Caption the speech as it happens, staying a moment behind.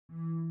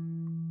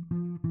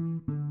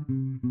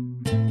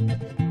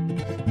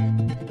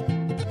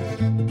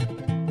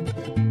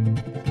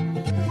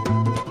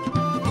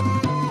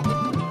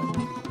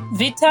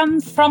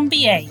Witam from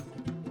BA.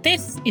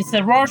 This is the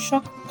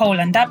Rorshok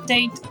Poland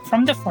update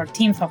from the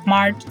 14th of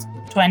March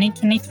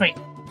 2023.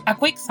 A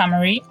quick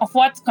summary of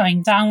what's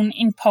going down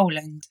in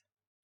Poland.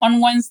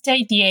 On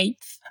Wednesday the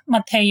 8th,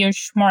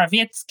 Mateusz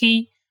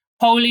Morawiecki,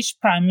 Polish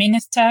Prime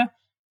Minister,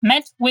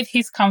 met with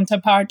his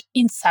counterpart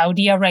in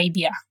Saudi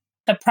Arabia.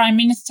 The Prime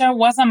Minister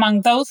was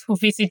among those who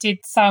visited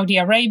Saudi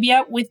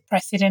Arabia with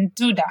President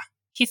Duda.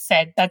 He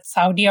said that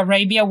Saudi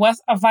Arabia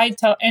was a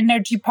vital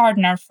energy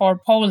partner for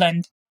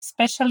Poland,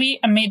 especially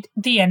amid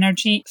the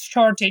energy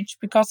shortage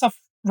because of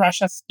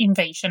Russia's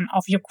invasion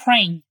of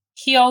Ukraine.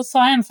 He also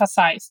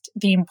emphasized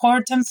the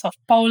importance of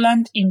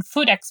Poland in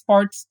food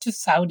exports to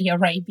Saudi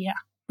Arabia.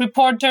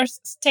 Reporters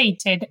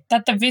stated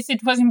that the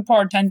visit was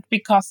important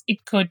because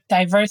it could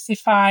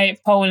diversify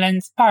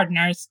Poland's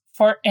partners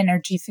for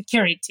energy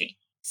security.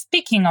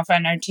 Speaking of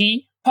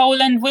energy,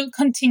 Poland will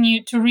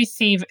continue to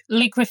receive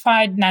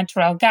liquefied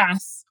natural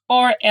gas,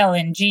 or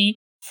LNG,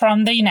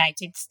 from the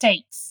United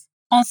States.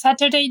 On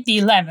Saturday the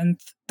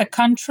 11th, the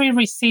country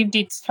received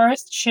its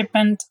first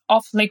shipment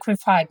of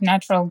liquefied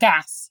natural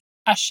gas.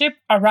 A ship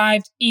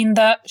arrived in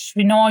the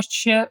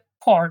Świnoujście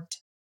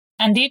port,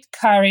 and it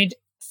carried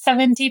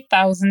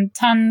 70,000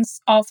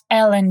 tons of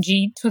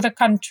LNG to the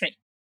country.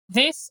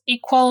 This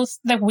equals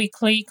the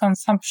weekly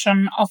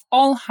consumption of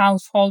all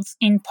households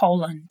in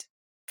Poland.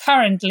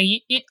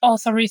 Currently, it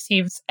also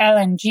receives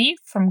LNG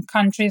from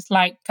countries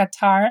like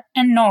Qatar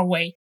and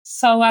Norway,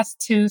 so as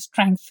to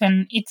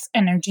strengthen its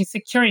energy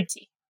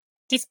security.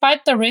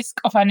 Despite the risk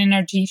of an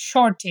energy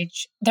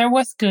shortage, there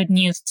was good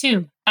news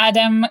too.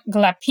 Adam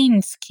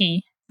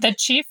Glapiński, the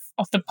chief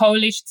of the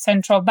Polish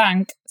Central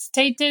Bank,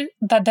 stated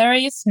that there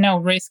is no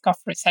risk of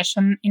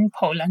recession in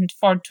Poland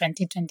for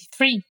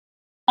 2023.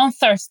 On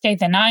Thursday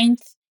the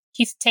 9th,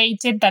 he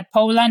stated that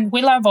Poland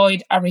will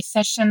avoid a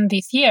recession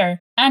this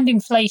year, and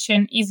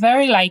inflation is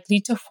very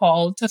likely to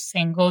fall to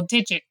single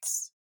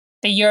digits.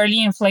 The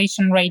yearly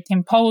inflation rate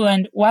in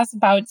Poland was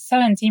about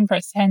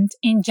 17%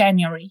 in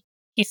January.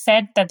 He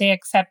said that they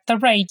accept the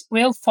rate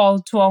will fall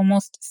to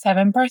almost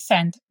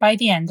 7% by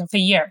the end of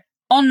the year.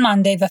 On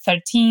Monday the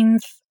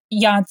 13th,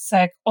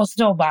 Jacek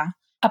Ozdoba,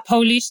 a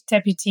Polish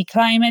deputy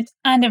climate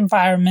and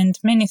environment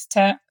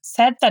minister,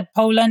 said that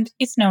Poland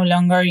is no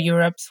longer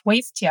Europe's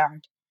waste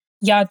yard.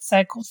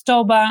 Jacek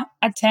Ozdoba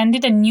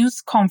attended a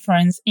news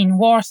conference in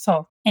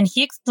Warsaw, and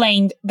he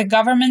explained the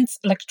government's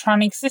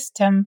electronic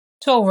system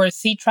to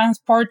oversee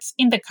transports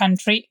in the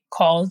country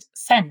called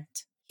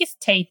CENT. He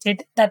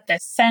stated that the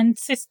CENT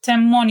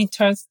system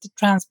monitors the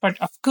transport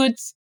of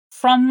goods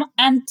from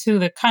and to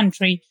the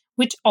country,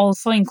 which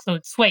also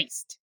includes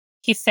waste.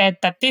 He said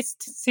that this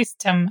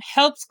system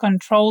helps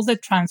control the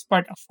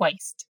transport of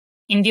waste.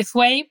 In this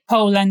way,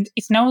 Poland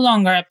is no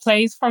longer a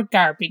place for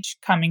garbage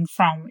coming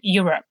from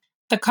Europe.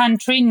 The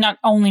country not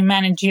only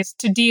manages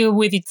to deal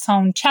with its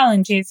own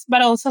challenges,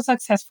 but also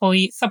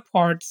successfully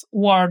supports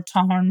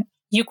war-torn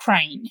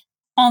Ukraine.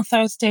 On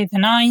Thursday the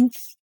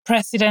 9th,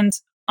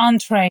 President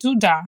Andrzej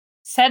Duda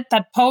said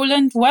that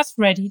Poland was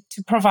ready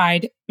to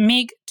provide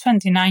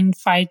MiG-29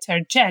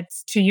 fighter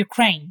jets to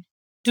Ukraine.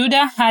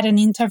 Duda had an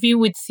interview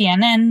with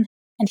CNN,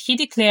 and he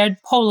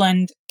declared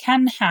Poland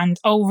can hand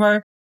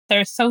over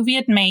their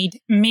Soviet-made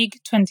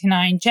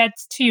MiG-29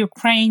 jets to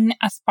Ukraine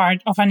as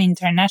part of an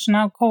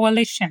international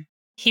coalition.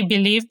 He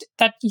believed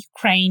that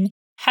Ukraine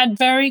had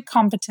very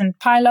competent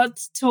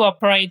pilots to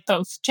operate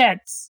those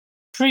jets.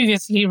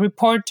 Previously,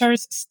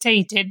 reporters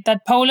stated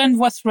that Poland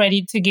was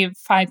ready to give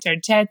fighter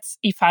jets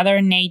if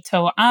other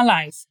NATO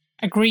allies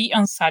agree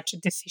on such a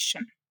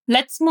decision.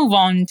 Let's move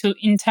on to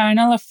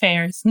internal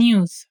affairs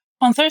news.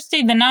 On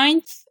Thursday the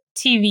 9th,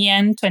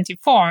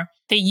 TVN24,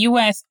 the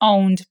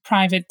US-owned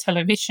private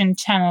television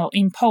channel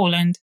in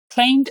Poland,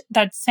 claimed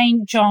that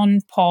St. John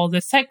Paul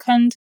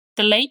II,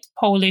 the late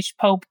Polish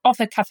Pope of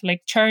the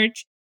Catholic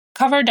Church,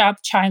 covered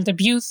up child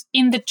abuse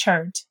in the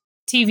church.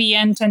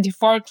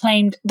 TVN24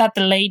 claimed that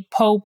the late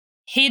Pope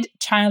hid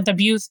child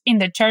abuse in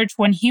the church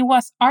when he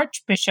was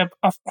Archbishop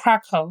of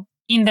Krakow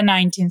in the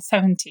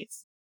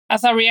 1970s.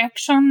 As a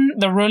reaction,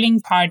 the ruling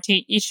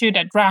party issued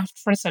a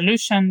draft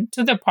resolution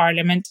to the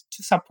parliament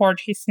to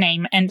support his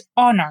name and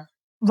honor.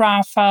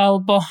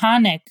 Rafał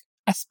Bochanek,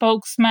 a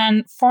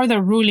spokesman for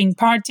the ruling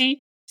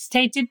party,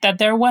 stated that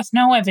there was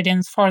no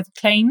evidence for the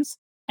claims,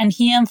 and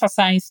he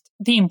emphasized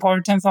the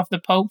importance of the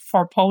Pope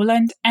for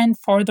Poland and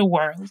for the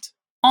world.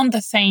 On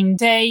the same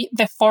day,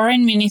 the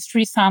Foreign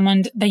Ministry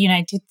summoned the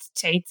United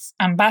States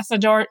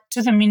ambassador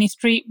to the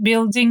ministry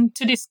building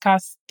to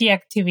discuss the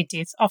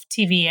activities of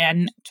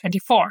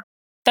TVN24.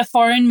 The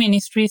Foreign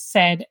Ministry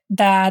said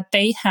that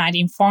they had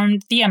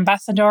informed the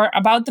ambassador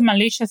about the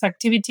malicious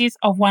activities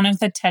of one of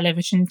the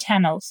television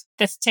channels.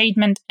 The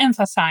statement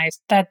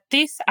emphasized that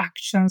these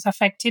actions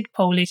affected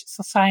Polish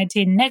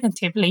society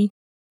negatively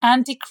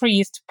and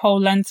decreased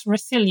Poland's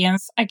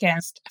resilience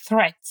against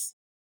threats.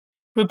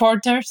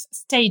 Reporters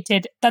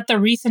stated that the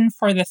reason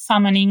for the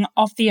summoning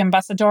of the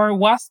ambassador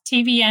was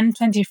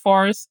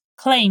TVN24's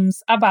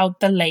claims about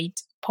the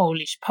late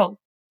Polish Pope.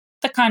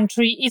 The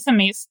country is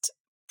amidst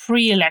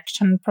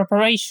pre-election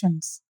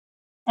preparations.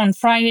 On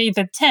Friday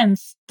the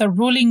 10th, the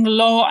ruling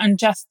Law and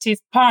Justice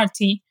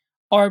Party,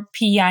 or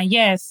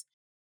PIS,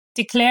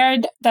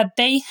 declared that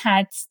they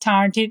had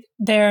started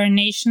their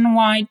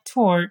nationwide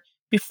tour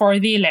before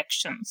the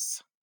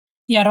elections.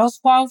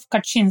 Jarosław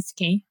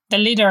Kaczynski, the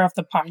leader of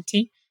the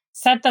party,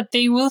 said that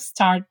they will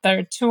start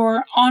their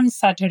tour on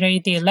Saturday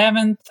the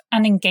 11th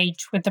and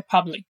engage with the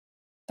public.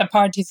 The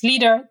party's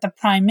leader, the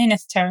Prime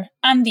Minister,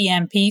 and the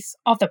MPs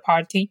of the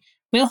party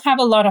will have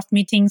a lot of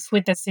meetings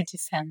with the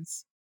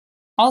citizens.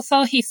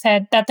 Also, he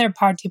said that their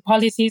party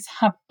policies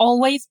have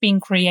always been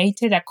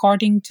created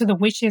according to the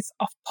wishes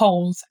of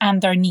Poles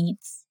and their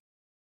needs.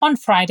 On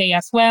Friday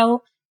as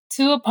well,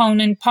 two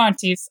opponent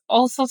parties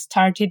also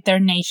started their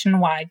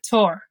nationwide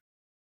tour.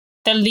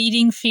 The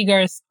leading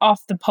figures of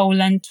the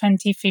Poland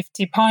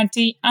 2050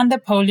 party and the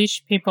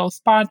Polish People's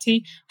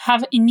Party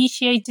have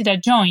initiated a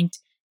joint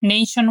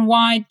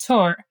nationwide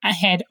tour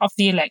ahead of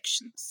the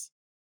elections.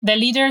 The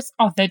leaders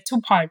of the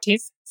two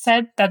parties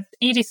said that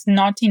it is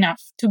not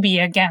enough to be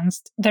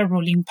against the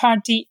ruling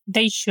party,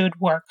 they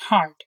should work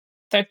hard.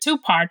 The two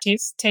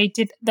parties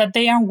stated that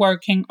they are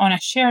working on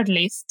a shared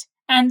list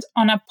and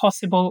on a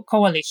possible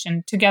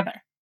coalition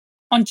together.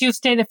 On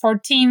Tuesday the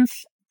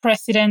 14th,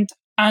 President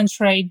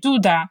Andrzej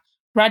Duda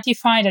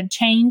ratified a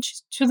change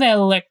to the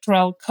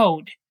electoral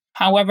code.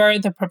 However,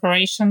 the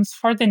preparations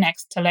for the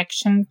next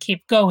election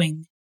keep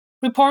going.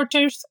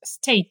 Reporters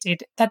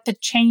stated that the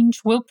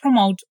change will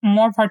promote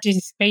more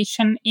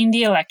participation in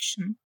the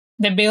election.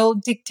 The bill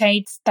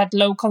dictates that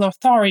local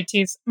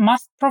authorities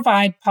must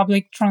provide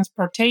public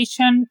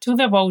transportation to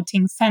the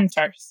voting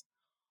centers.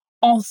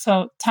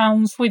 Also,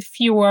 towns with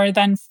fewer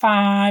than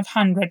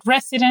 500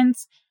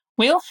 residents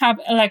will have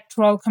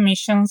electoral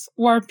commissions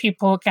where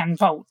people can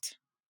vote.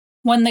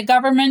 When the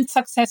government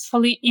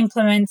successfully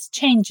implements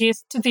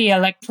changes to the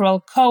electoral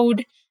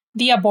code,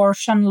 the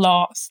abortion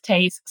law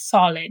stays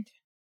solid.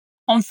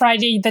 On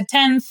Friday the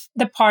 10th,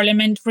 the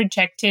parliament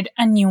rejected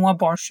a new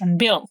abortion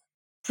bill.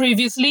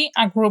 Previously,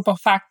 a group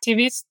of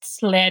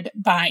activists led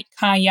by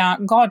Kaja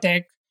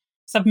Godek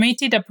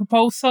submitted a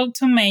proposal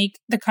to make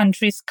the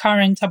country's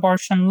current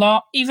abortion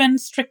law even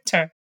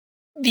stricter.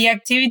 The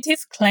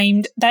activities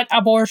claimed that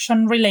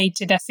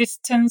abortion-related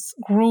assistance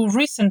grew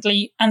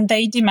recently and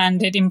they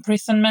demanded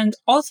imprisonment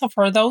also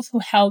for those who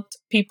helped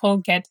people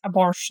get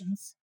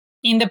abortions.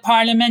 In the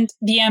parliament,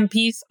 the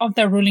MPs of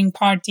the ruling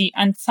party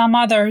and some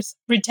others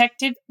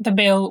rejected the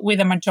bill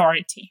with a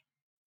majority.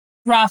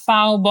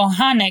 Rafał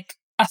Bochanek,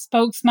 a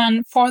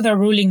spokesman for the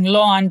ruling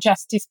Law and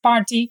Justice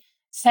Party,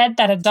 said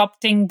that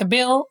adopting the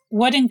bill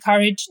would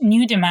encourage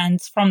new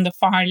demands from the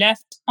far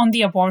left on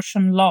the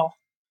abortion law.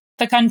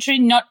 The country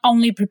not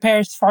only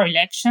prepares for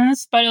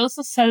elections, but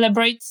also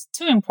celebrates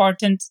two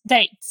important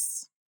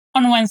dates.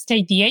 On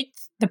Wednesday the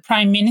 8th, the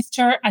Prime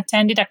Minister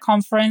attended a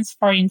conference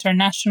for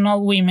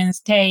International Women's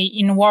Day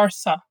in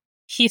Warsaw.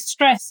 He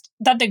stressed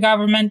that the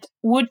government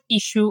would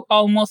issue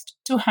almost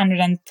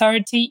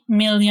 $230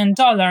 million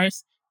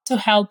to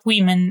help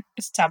women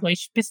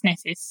establish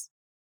businesses.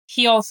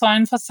 He also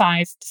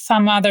emphasized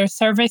some other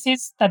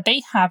services that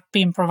they have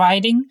been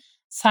providing,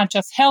 such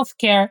as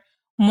healthcare,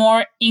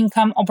 more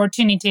income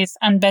opportunities,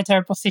 and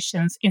better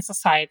positions in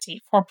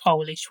society for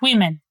Polish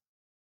women.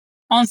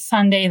 On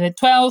Sunday the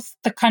 12th,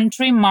 the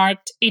country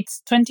marked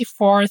its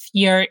 24th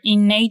year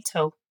in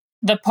NATO.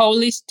 The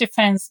Polish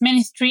Defense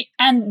Ministry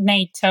and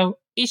NATO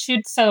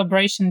issued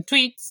celebration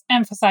tweets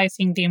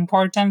emphasizing the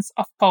importance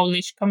of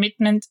Polish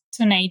commitment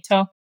to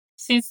NATO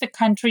since the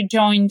country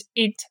joined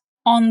it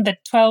on the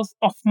 12th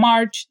of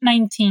March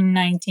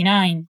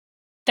 1999.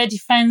 The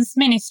Defense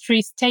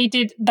Ministry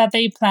stated that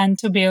they plan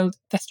to build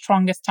the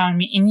strongest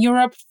army in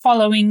Europe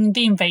following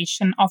the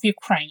invasion of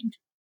Ukraine.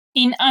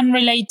 In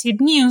unrelated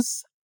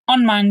news,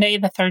 on Monday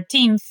the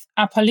 13th,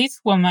 a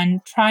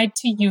policewoman tried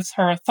to use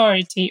her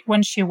authority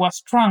when she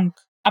was drunk.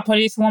 A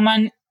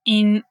policewoman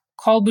in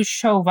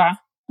Kolbuszowa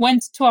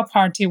went to a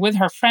party with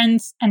her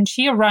friends and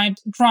she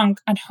arrived drunk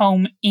at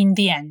home in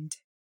the end.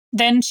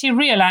 Then she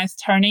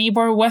realized her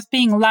neighbor was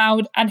being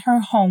loud at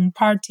her home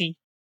party.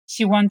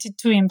 She wanted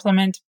to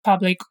implement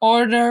public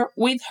order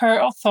with her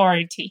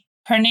authority.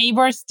 Her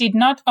neighbors did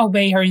not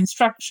obey her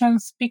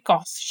instructions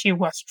because she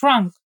was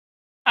drunk.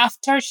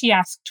 After she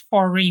asked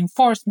for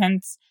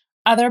reinforcements,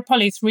 other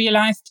police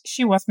realized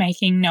she was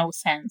making no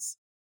sense.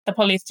 The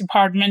police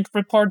department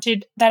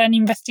reported that an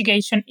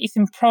investigation is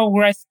in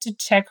progress to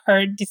check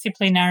her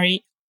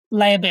disciplinary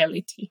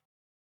liability.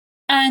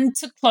 And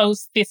to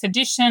close this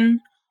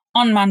edition,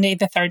 on Monday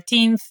the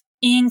 13th,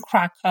 in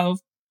Krakow,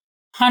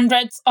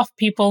 hundreds of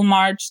people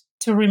marched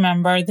to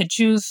remember the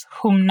Jews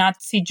whom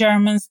Nazi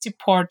Germans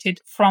deported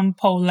from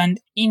Poland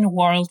in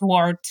World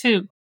War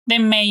II. The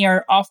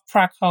mayor of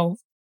Krakow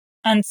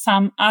and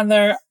some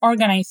other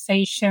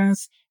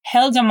organizations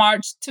held a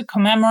march to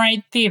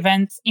commemorate the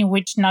events in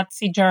which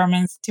Nazi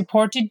Germans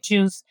deported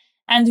Jews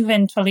and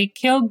eventually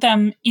killed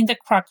them in the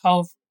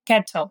Krakow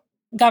ghetto.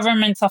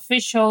 Government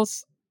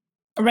officials,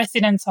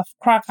 residents of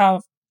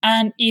Krakow,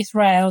 and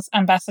Israel's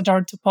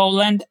ambassador to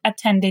Poland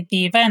attended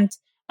the event,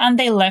 and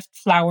they left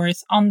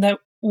flowers on the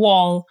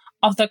wall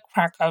of the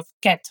Krakow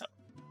ghetto.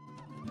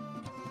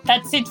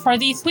 That's it for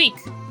this week.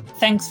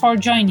 Thanks for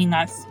joining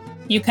us.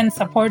 You can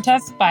support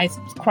us by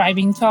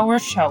subscribing to our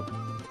show.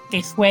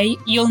 This way,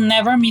 you'll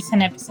never miss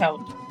an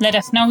episode. Let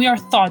us know your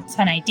thoughts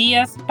and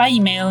ideas by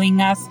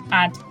emailing us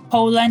at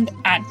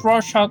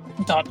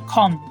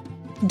poland@rorshok.com.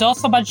 Do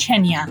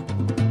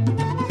zobaczenia!